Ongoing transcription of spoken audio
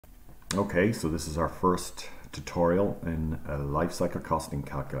Okay, so this is our first tutorial in life cycle costing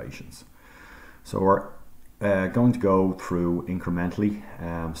calculations. So we're going to go through incrementally,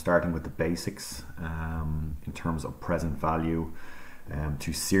 starting with the basics in terms of present value,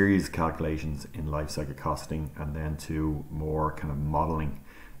 to series calculations in life cycle costing, and then to more kind of modeling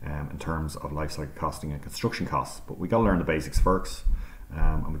in terms of life cycle costing and construction costs. But we got to learn the basics first,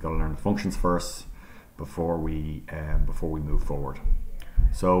 and we got to learn the functions first before we move forward.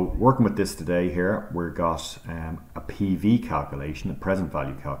 So working with this today here, we've got a PV calculation, a present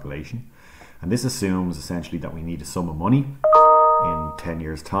value calculation, and this assumes essentially that we need a sum of money in 10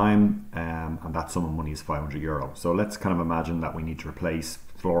 years time, and that sum of money is €500. So let's kind of imagine that we need to replace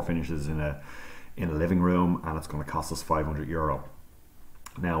floor finishes in a living room, and it's going to cost us €500.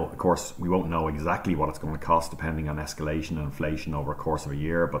 Now, of course, we won't know exactly what it's going to cost depending on escalation and inflation over a course of a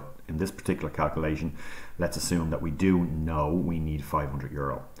year, but in this particular calculation, let's assume that we do know we need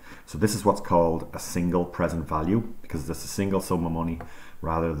 €500. So this is what's called a single present value, because it's a single sum of money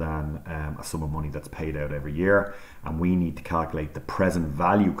rather than a sum of money that's paid out every year, and we need to calculate the present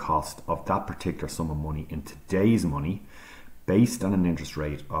value cost of that particular sum of money in today's money based on an interest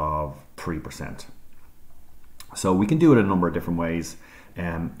rate of 3%. So we can do it in a number of different ways.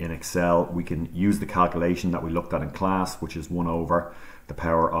 In Excel, we can use the calculation that we looked at in class, which is 1 over the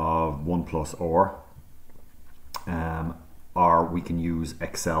power of 1 plus or we can use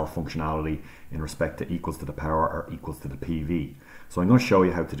Excel functionality in respect to equals to the power or equals to the PV. So I'm going to show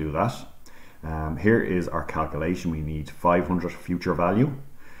you how to do that. Here is our calculation. We need 500 future value.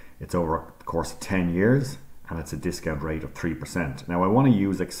 It's over the course of 10 years, and it's a discount rate of 3%. Now I want to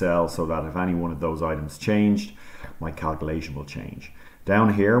use Excel so that if any one of those items changed, my calculation will change.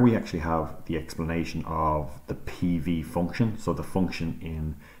 Down here we actually have the explanation of the PV function, so the function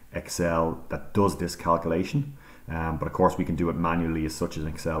in Excel that does this calculation, but of course we can do it manually as such in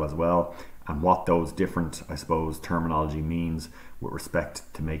Excel as well, and what those different, I suppose, terminology means with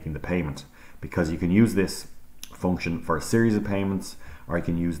respect to making the payment, because you can use this function for a series of payments, or you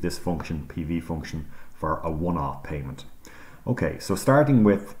can use this function, PV function, for a one-off payment. Okay, so starting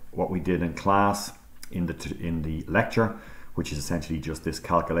with what we did in class in the lecture, which is essentially just this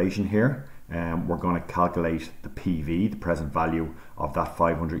calculation here, we're going to calculate the PV, the present value of that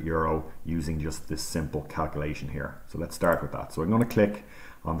 €500 using just this simple calculation here. So let's start with that. So I'm going to click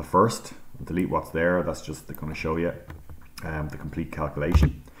on the first, delete what's there. That's just going to show you the complete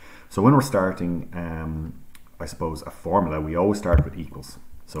calculation. So when we're starting, I suppose, a formula, we always start with equals.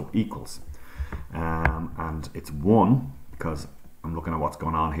 So equals, and it's 1, because I'm looking at what's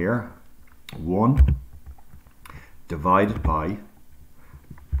going on here, 1 divided by,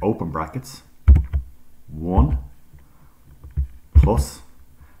 open brackets, 1 plus,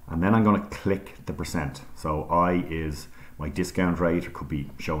 and then I'm going to click the percent. So I is my discount rate, it could be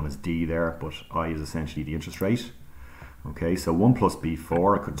shown as D there, but I is essentially the interest rate. Okay, so 1 plus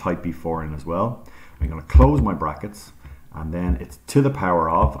B4, I could type B4 in as well. I'm going to close my brackets, and then it's to the power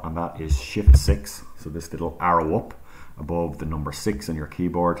of, and that is shift 6, so this little arrow up above the number 6 on your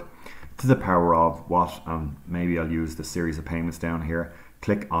keyboard, to the power of what, and maybe I'll use the series of payments down here,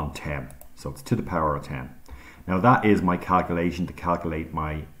 click on 10. So it's to the power of 10. Now that is my calculation to calculate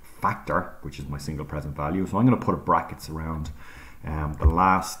my factor, which is my single present value. So I'm going to put brackets around the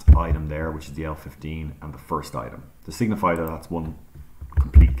last item there, which is the L15, and the first item, to signify that that's one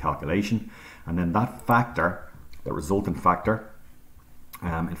complete calculation. And then that factor, the resultant factor,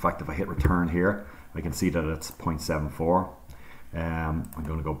 in fact, if I hit return here, I can see that it's 0.74. I'm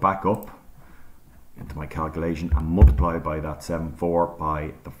going to go back up into my calculation and multiply by that 74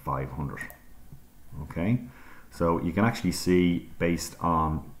 by the 500. Okay, so you can actually see based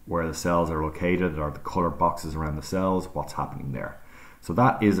on where the cells are located, or the color boxes around the cells, what's happening there. So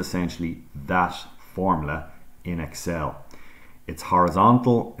that is essentially that formula in Excel. It's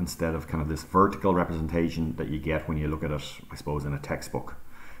horizontal instead of kind of this vertical representation that you get when you look at it, I suppose, in a textbook.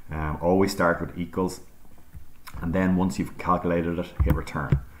 Always start with equals, and then once you've calculated it, hit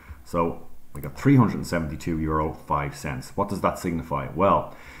return. So we got €372.05. What does that signify?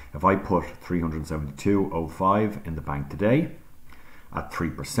 Well, if I put 372.05 in the bank today at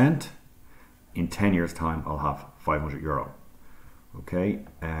 3%, in 10 years time I'll have €500. Okay,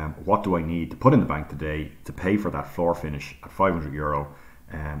 what do I need to put in the bank today to pay for that floor finish at €500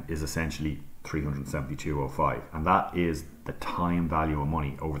 is essentially 372.05, and that is the time value of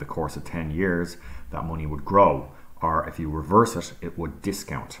money. Over the course of 10 years that money would grow, or if you reverse it, it would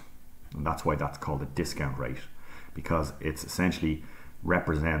discount, and that's why that's called a discount rate, because it's essentially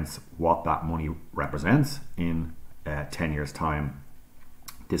represents what that money represents in 10 years time,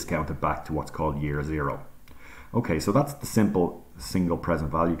 discounted back to what's called year zero. Okay, so that's the single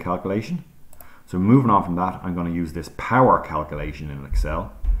present value calculation. So moving on from that, I'm going to use this power calculation in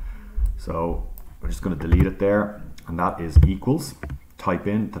Excel. So we're just going to delete it there, and that is equals, type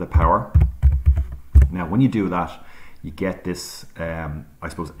in to the power. Now when you do that, you get this, I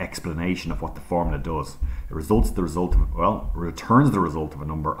suppose, explanation of what the formula does. It returns the result of a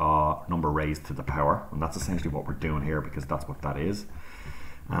number raised to the power, and that's essentially what we're doing here, because that's what that is.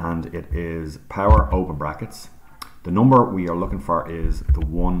 And it is power, open brackets. The number we are looking for is the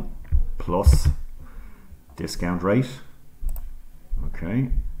 1 plus discount rate. Okay,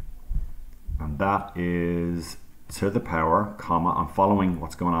 and that is to the power, comma, I'm following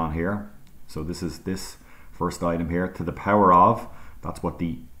what's going on here. So this is this first item here, to the power of, that's what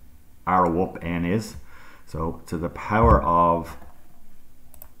the arrow up n is. So to the power of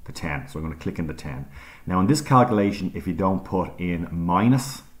the 10. So I'm going to click in the 10. Now in this calculation, if you don't put in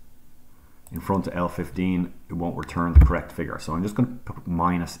minus in front of L15, it won't return the correct figure. So I'm just going to put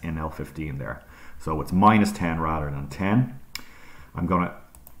minus in L15 there. So it's minus 10 rather than 10. I'm going to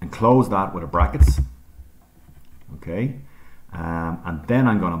enclose that with a brackets. Okay. And then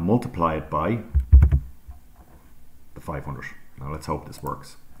I'm going to multiply it by the 500. Now let's hope this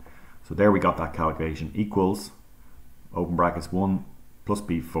works. So there we got that calculation, equals, open brackets, 1 plus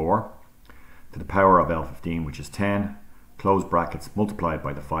b 4 to the power of L15, which is 10, close brackets, multiplied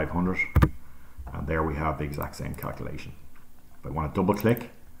by the 500, and there we have the exact same calculation. If I want to double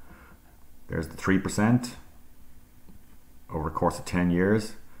click, there's the 3% over the course of 10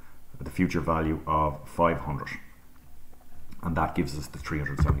 years, with the future value of 500, and that gives us the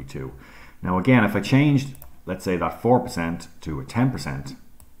 372. Now again, if I changed, let's say, that 4% to a 10%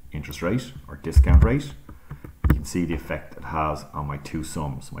 interest rate or discount rate, you can see the effect it has on my two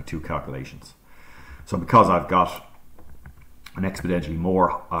sums, my two calculations. So because I've got an exponentially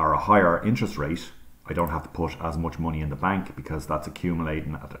more or a higher interest rate, I don't have to put as much money in the bank, because that's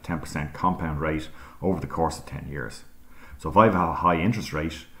accumulating at a 10% compound rate over the course of 10 years. So if I have a high interest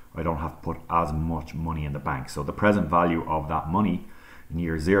rate, I don't have to put as much money in the bank. So the present value of that money in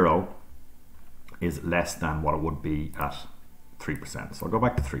year 0 is less than what it would be at 3%. So I'll go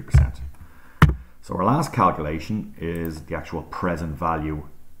back to 3%. So our last calculation is the actual present value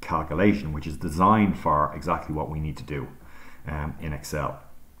calculation, which is designed for exactly what we need to do in Excel.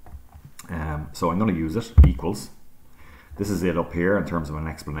 So I'm going to use it, equals. This is it up here in terms of an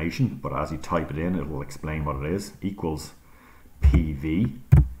explanation, but as you type it in, it will explain what it is, equals PV.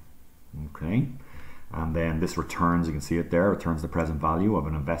 Okay, and then this returns, you can see it there, returns the present value of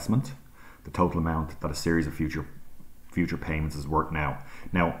an investment, the total amount that a series of future payments is worth now.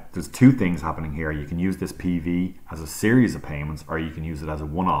 Now, there's two things happening here. You can use this PV as a series of payments, or you can use it as a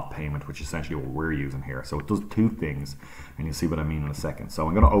one-off payment, which is essentially what we're using here. So it does two things, and you'll see what I mean in a second. So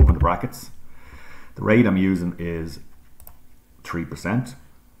I'm going to open the brackets. The rate I'm using is 3%.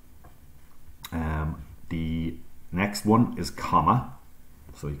 The next one is comma.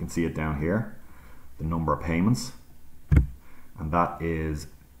 So you can see it down here, the number of payments, and that is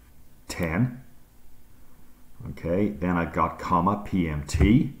 10. Okay, then I've got comma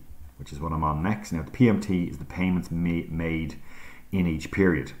PMT, which is what I'm on next. Now the PMT is the payments made in each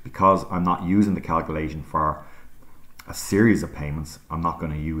period. Because I'm not using the calculation for a series of payments, I'm not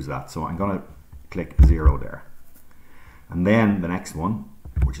going to use that. So I'm going to click 0 there. And then the next one,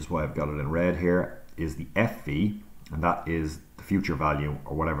 which is why I've got it in red here, is the FV, and that is the future value,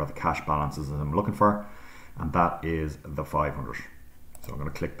 or whatever the cash balance is that I'm looking for, and that is the 500. So I'm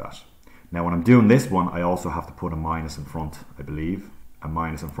going to click that. Now when I'm doing this one, I also have to put a minus in front, I believe, a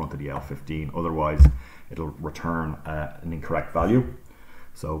minus in front of the L15, otherwise it'll return an incorrect value.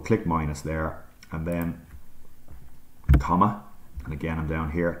 So click minus there, and then comma, and again I'm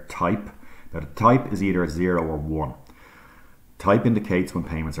down here, type. Now the type is either 0 or 1. Type indicates when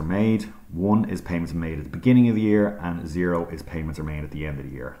payments are made. 1 is payments made at the beginning of the year, and 0 is payments are made at the end of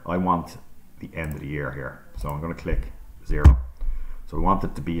the year. I want the end of the year here, so I'm going to click 0. So we want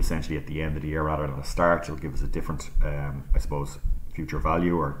it to be essentially at the end of the year rather than the start. It'll give us a different, I suppose, future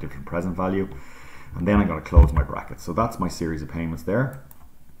value or different present value. And then I'm going to close my bracket. So that's my series of payments there.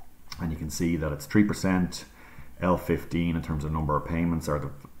 And you can see that it's 3%, L15 in terms of number of payments,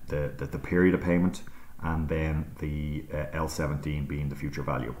 or the period of payment, and then the L17 being the future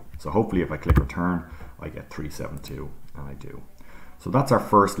value. So hopefully if I click return, I get 372, and I do. So that's our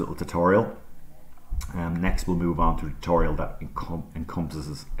first little tutorial. Next we'll move on to a tutorial that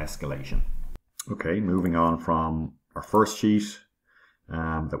encompasses escalation. Okay, moving on from our first sheet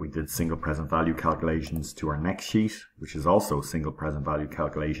that we did single present value calculations to our next sheet, which is also single present value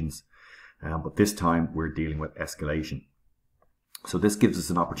calculations, but this time we're dealing with escalation. So this gives us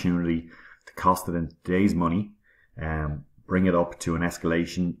an opportunity to cost it in today's money, bring it up to an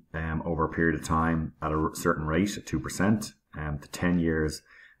escalation over a period of time at a certain rate at 2% to 10 years,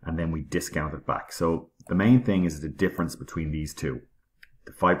 and then we discount it back. So the main thing is the difference between these two,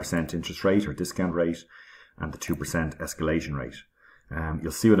 the 5% interest rate or discount rate and the 2% escalation rate.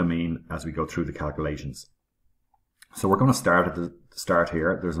 You'll see what I mean as we go through the calculations. So we're going to start at the start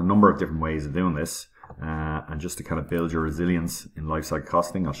here. There's a number of different ways of doing this, and just to kind of build your resilience in life cycle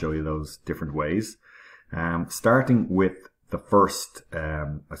costing, I'll show you those different ways. Starting with the first,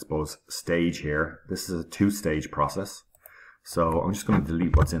 I suppose, stage here. This is a two-stage process. So I'm just going to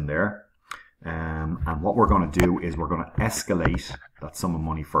delete what's in there. And what we're going to do is we're going to escalate that sum of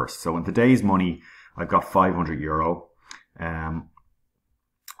money first. So in today's money, I've got 500 euro.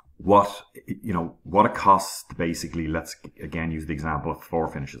 What it costs to basically, let's again use the example of floor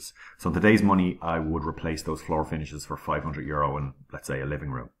finishes. So in today's money, I would replace those floor finishes for 500 euro in, let's say, a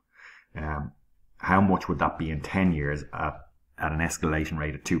living room. How much would that be in 10 years at an escalation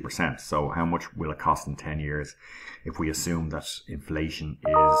rate of 2%? So how much will it cost in 10 years if we assume that inflation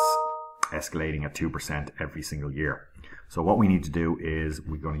is escalating at 2% every single year? So what we need to do is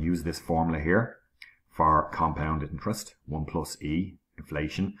we're going to use this formula here for compounded interest, 1 plus E,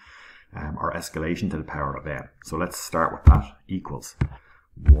 inflation, or escalation to the power of n. So let's start with that, equals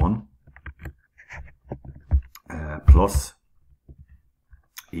 1 plus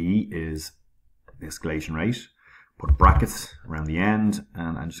E is the escalation rate. Put brackets around the end,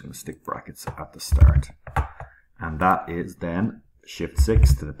 and I'm just going to stick brackets at the start. And that is then shift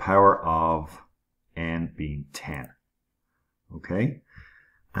 6 to the power of n being 10. Okay?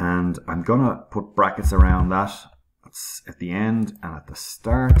 And I'm going to put brackets around that at the end and at the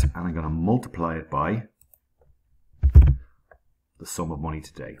start, and I'm going to multiply it by the sum of money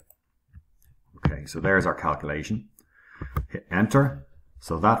today. Okay, so there's our calculation. Hit enter.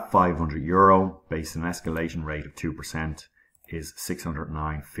 So that 500 euro based on an escalation rate of 2% is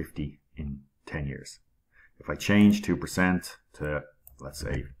 609.50 in 10 years. If I change 2% to, let's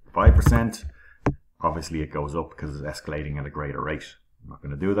say, 5%, obviously it goes up because it's escalating at a greater rate. I'm not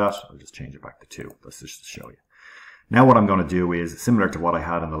going to do that. I'll just change it back to 2. Let's just show you. Now what I'm going to do is similar to what I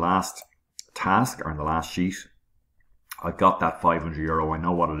had in the last task or in the last sheet. I've got that 500 euro. I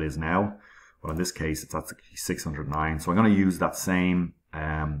know what it is now. But in this case, it's actually 609. So I'm going to use that same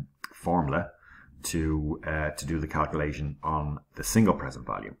formula to do the calculation on the single present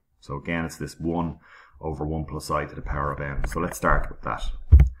value. So again, it's this 1 over 1 plus I to the power of n. So let's start with that.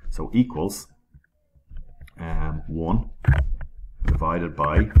 So equals 1 divided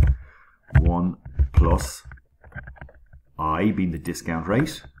by 1 plus I being the discount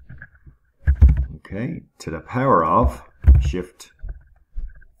rate, okay, to the power of shift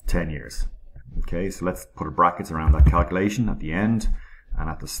 10 years. Okay, so let's put brackets around that calculation at the end and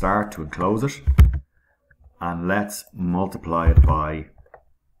at the start to enclose it, and let's multiply it by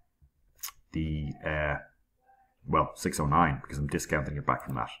the 609 because I'm discounting it back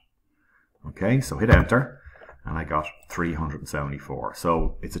from that. Okay, so hit enter and I got 374.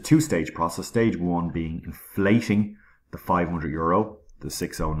 So it's a two-stage process. Stage 1 being inflating the 500 euro, the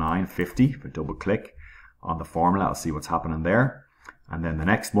 609.50. If I double click on the formula, I'll see what's happening there. And then the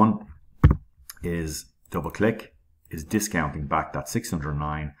next one is double click, is discounting back that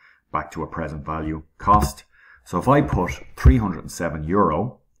 609 back to a present value cost. So if I put 307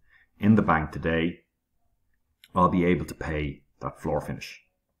 euro in the bank today, I'll be able to pay that floor finish.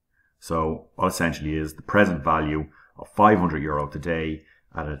 So what essentially is the present value of 500 euro today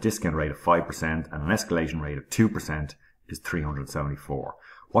at a discount rate of 5% and an escalation rate of 2% is 374.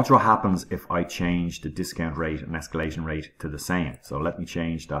 Watch what happens if I change the discount rate and escalation rate to the same. So let me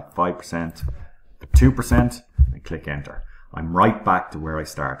change that 5% to 2% and click enter. I'm right back to where I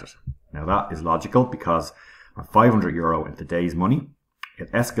started. Now that is logical because on 500 euro in today's money,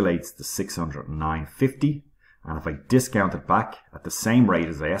 it escalates to 609.50, and if I discount it back at the same rate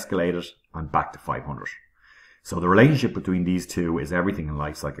as I escalated, I'm back to 500. So the relationship between these two is everything in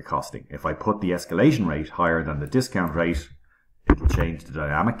life cycle costing. If I put the escalation rate higher than the discount rate, it'll change the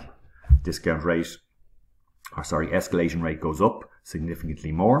dynamic. Escalation rate goes up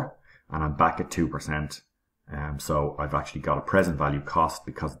significantly more, and I'm back at 2%. So I've actually got a present value cost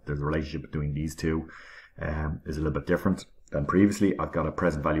because the relationship between these two is a little bit different than previously. I've got a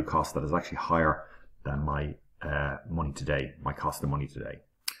present value cost that is actually higher than my money today, my cost of money today.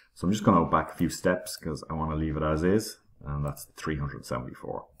 So I'm just going to go back a few steps because I want to leave it as is, and that's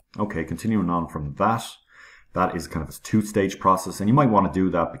 374. Okay, continuing on from that, that is kind of a two-stage process, and you might want to do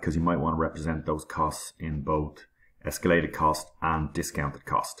that because you might want to represent those costs in both escalated cost and discounted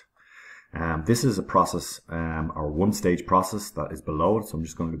cost. This is a process, or one-stage process that is below it, so I'm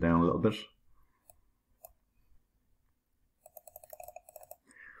just going to go down a little bit.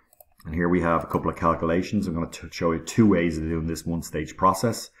 And here we have a couple of calculations. I'm going to show you two ways of doing this one-stage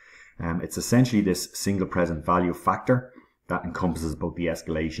process. It's essentially this single present value factor that encompasses both the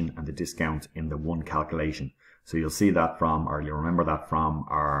escalation and the discount in the one calculation. So you'll see that from, or you'll remember that from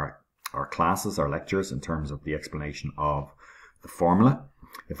our classes, our lectures, in terms of the explanation of the formula.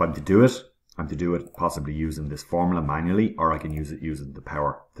 If I'm to do it possibly using this formula manually, or I can use it using the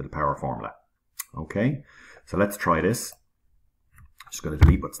power formula. Okay, so let's try this. Just going to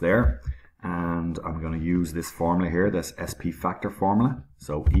delete what's there, and I'm going to use this formula here, this SP factor formula.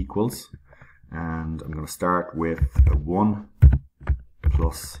 So equals, and I'm going to start with a 1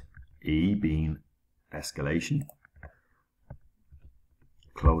 plus E being escalation.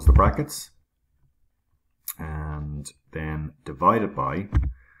 Close the brackets, and then divided by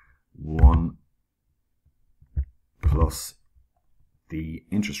 1 plus the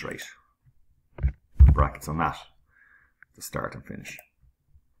interest rate. Brackets on that to start and finish.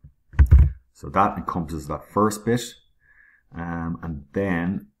 So that encompasses that first bit, and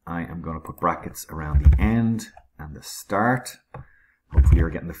then I am going to put brackets around the end and the start. Hopefully you're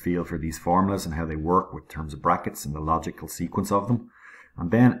getting the feel for these formulas and how they work with terms of brackets and the logical sequence of them.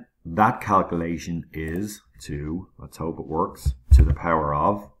 And then that calculation is to, let's hope it works, to the power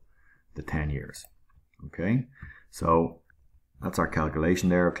of the 10 years. Okay, so that's our calculation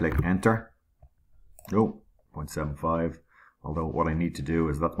there. Click enter. Oh, 0.75. Although what I need to do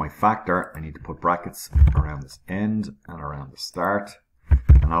is, that's my factor, I need to put brackets around this end and around the start.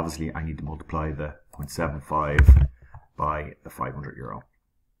 And obviously I need to multiply the 0.75 by the 500 euro.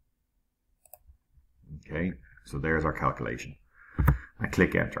 Okay, so there's our calculation. I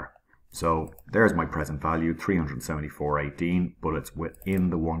click enter. So there's my present value, 374.18, but it's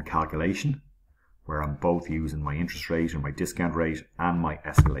within the one calculation where I'm both using my interest rate and my discount rate and my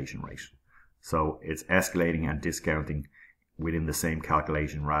escalation rate. So it's escalating and discounting within the same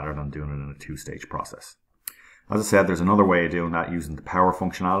calculation rather than doing it in a two-stage process. As I said, there's another way of doing that using the power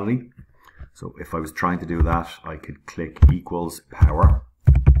functionality. So if I was trying to do that, I could click equals power,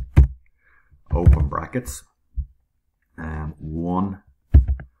 open brackets, 1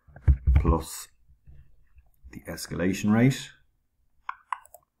 plus the escalation rate.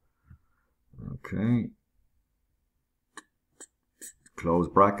 Okay. Close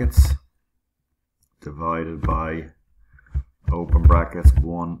brackets, divided by open brackets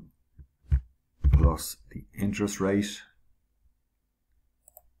 1 plus the interest rate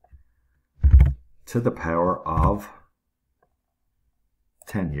to the power of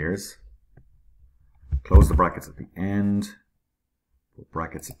 10 years. Close the brackets at the end, put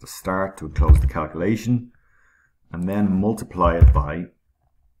brackets at the start to close the calculation, and then multiply it by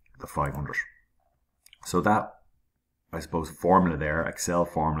the 500. So that, I suppose, formula there, Excel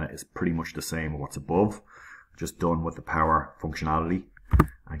formula, is pretty much the same as what's above, just done with the power functionality,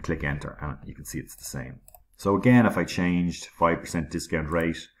 and click enter and you can see it's the same. So again, if I changed 5% discount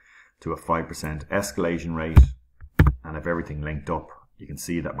rate to a 5% escalation rate and have everything linked up, you can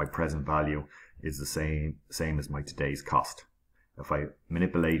see that my present value is the same as my today's cost. If I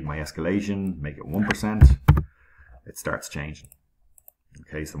manipulate my escalation, make it 1%, it starts changing.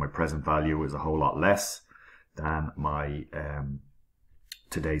 Okay, so my present value is a whole lot less than my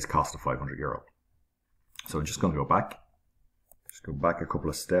today's cost of 500 euro. So I'm just going to go back. Just go back a couple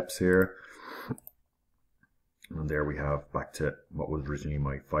of steps here. And there we have back to what was originally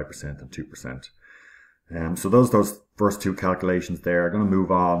my 5% and 2%. So those first two calculations there. I'm going to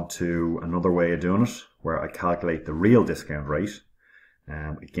move on to another way of doing it, where I calculate the real discount rate.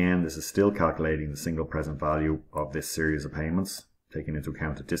 Again, this is still calculating the single present value of this series of payments, taking into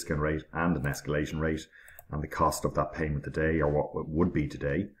account a discount rate and an escalation rate, and the cost of that payment today, or what it would be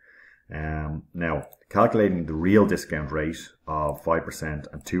today. Now, calculating the real discount rate of 5%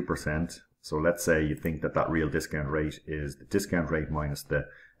 and 2%. So let's say you think that real discount rate is the discount rate minus the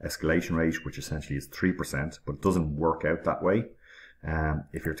escalation rate, which essentially is 3%, but it doesn't work out that way.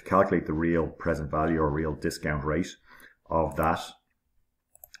 If you're to calculate the real present value or real discount rate of that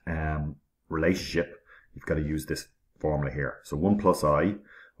relationship, you've got to use this formula here. So 1 plus I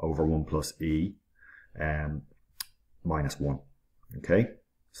over 1 plus E minus 1. Okay,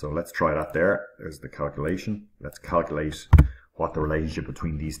 so let's try that there. There's the calculation. Let's calculate what the relationship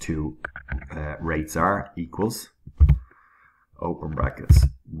between these two rates are. Equals, open brackets,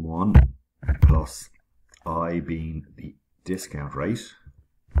 1 plus I being the discount rate,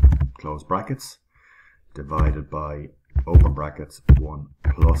 close brackets, divided by open brackets, 1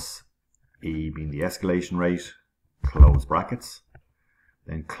 plus E being the escalation rate, close brackets,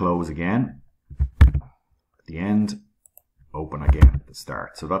 then close again at the end, open again at the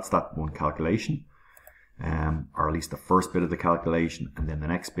start. So that's that one calculation. or at least the first bit of the calculation, and then the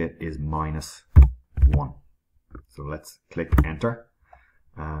next bit is minus 1. So let's click enter,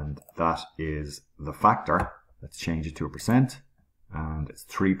 and that is the factor. Let's change it to a percent, and it's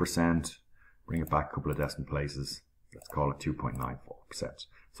 3%. Bring it back a couple of decimal places. Let's call it 2.94%.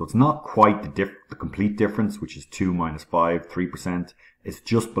 So it's not quite the complete difference, which is 2 minus 5, 3%. It's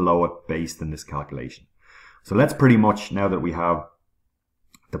just below it based in this calculation. So let's pretty much, now that we have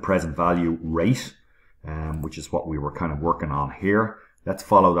the present value rate, which is what we were kind of working on here, let's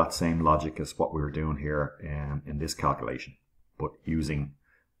follow that same logic as what we were doing here in this calculation, but using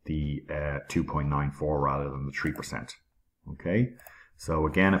the 2.94 rather than the 3%. Okay, so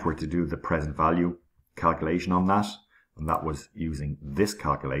again, if we're to do the present value calculation on that, and that was using this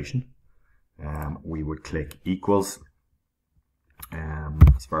calculation, we would click equals,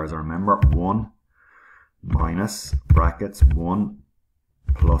 as far as I remember, 1 minus brackets 1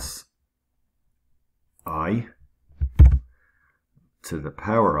 plus I to the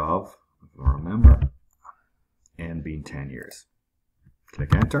power of, if I remember, n being 10 years.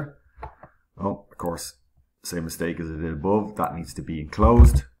 Click enter. Oh, of course, same mistake as I did above. That needs to be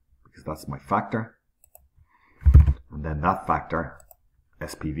enclosed because that's my factor. And then that factor,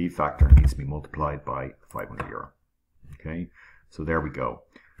 SPV factor, needs to be multiplied by 500 euro. Okay, so there we go.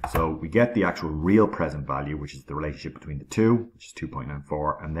 So we get the actual real present value, which is the relationship between the two, which is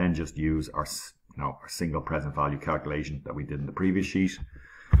 2.94, and then just use our single present value calculation that we did in the previous sheet,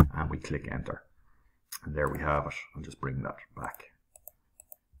 and we click enter. And there we have it. I'll just bring that back.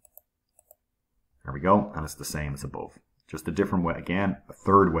 There we go, and it's the same as above. Just a different way, again, a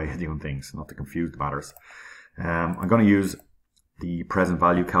third way of doing things, not to confuse the matters. I'm going to use the present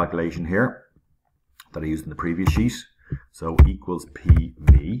value calculation here that I used in the previous sheet. So equals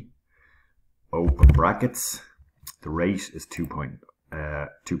PV, open brackets, the rate is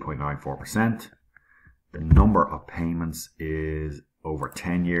 2.94%. The number of payments is over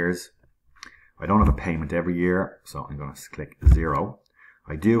 10 years. I don't have a payment every year, so I'm going to click 0.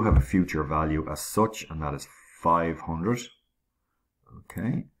 I do have a future value as such, and that is 500.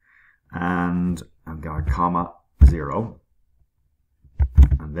 Okay, and I'm going to comma 0,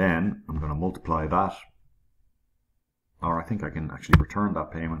 and then I'm going to multiply that, or I think I can actually return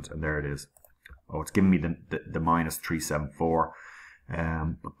that payment, and there it is. Oh, it's giving me the minus 374,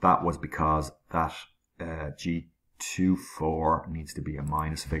 but that was because that G24 needs to be a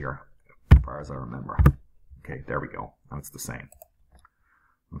minus figure, as far as I remember. Okay, there we go. Now it's the same.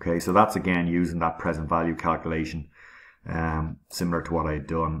 Okay, so that's again using that present value calculation, similar to what I had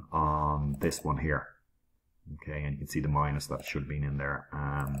done on this one here. Okay, and you can see the minus that should have been in there,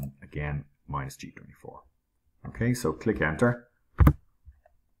 and again, minus G24. Okay, so click enter.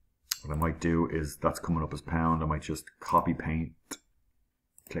 What I might do is, that's coming up as pound, I might just copy paste,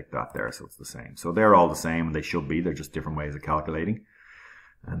 click that there, so it's the same. So they're all the same, and they should be, they're just different ways of calculating.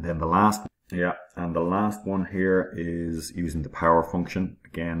 And then the last one here is using the power function,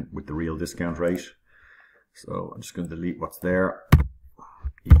 again with the real discount rate. So I'm just going to delete what's there,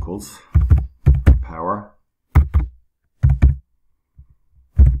 equals power,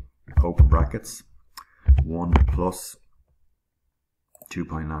 open brackets, 1 plus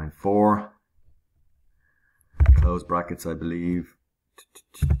 2.94, close brackets, I believe,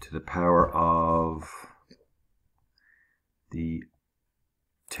 to the power of the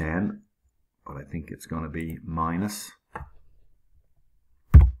 10, but I think it's going to be minus,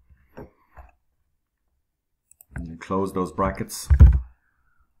 and close those brackets.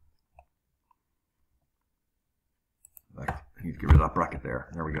 I need to get rid of that bracket there.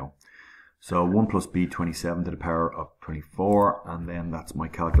 There we go. So 1 plus b, 27 to the power of 24, and then that's my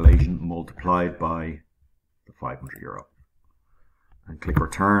calculation multiplied by the 500 euro. And click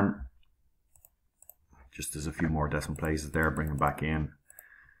return. Just as a few more decimal places there, bring them back in.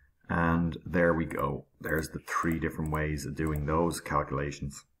 And there we go. There's the 3 different ways of doing those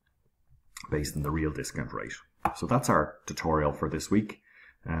calculations based on the real discount rate. So that's our tutorial for this week.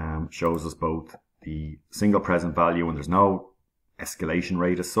 Shows us both the single present value when there's no escalation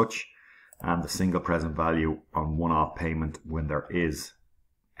rate as such, and the single present value on one-off payment when there is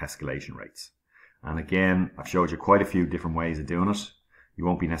escalation rates. And again, I've showed you quite a few different ways of doing it. You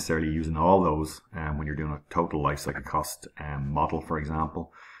won't be necessarily using all those when you're doing a total life cycle cost model, for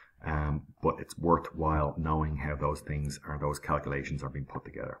example, but it's worthwhile knowing how those things or those calculations are being put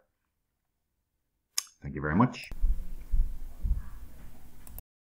together. Thank you very much.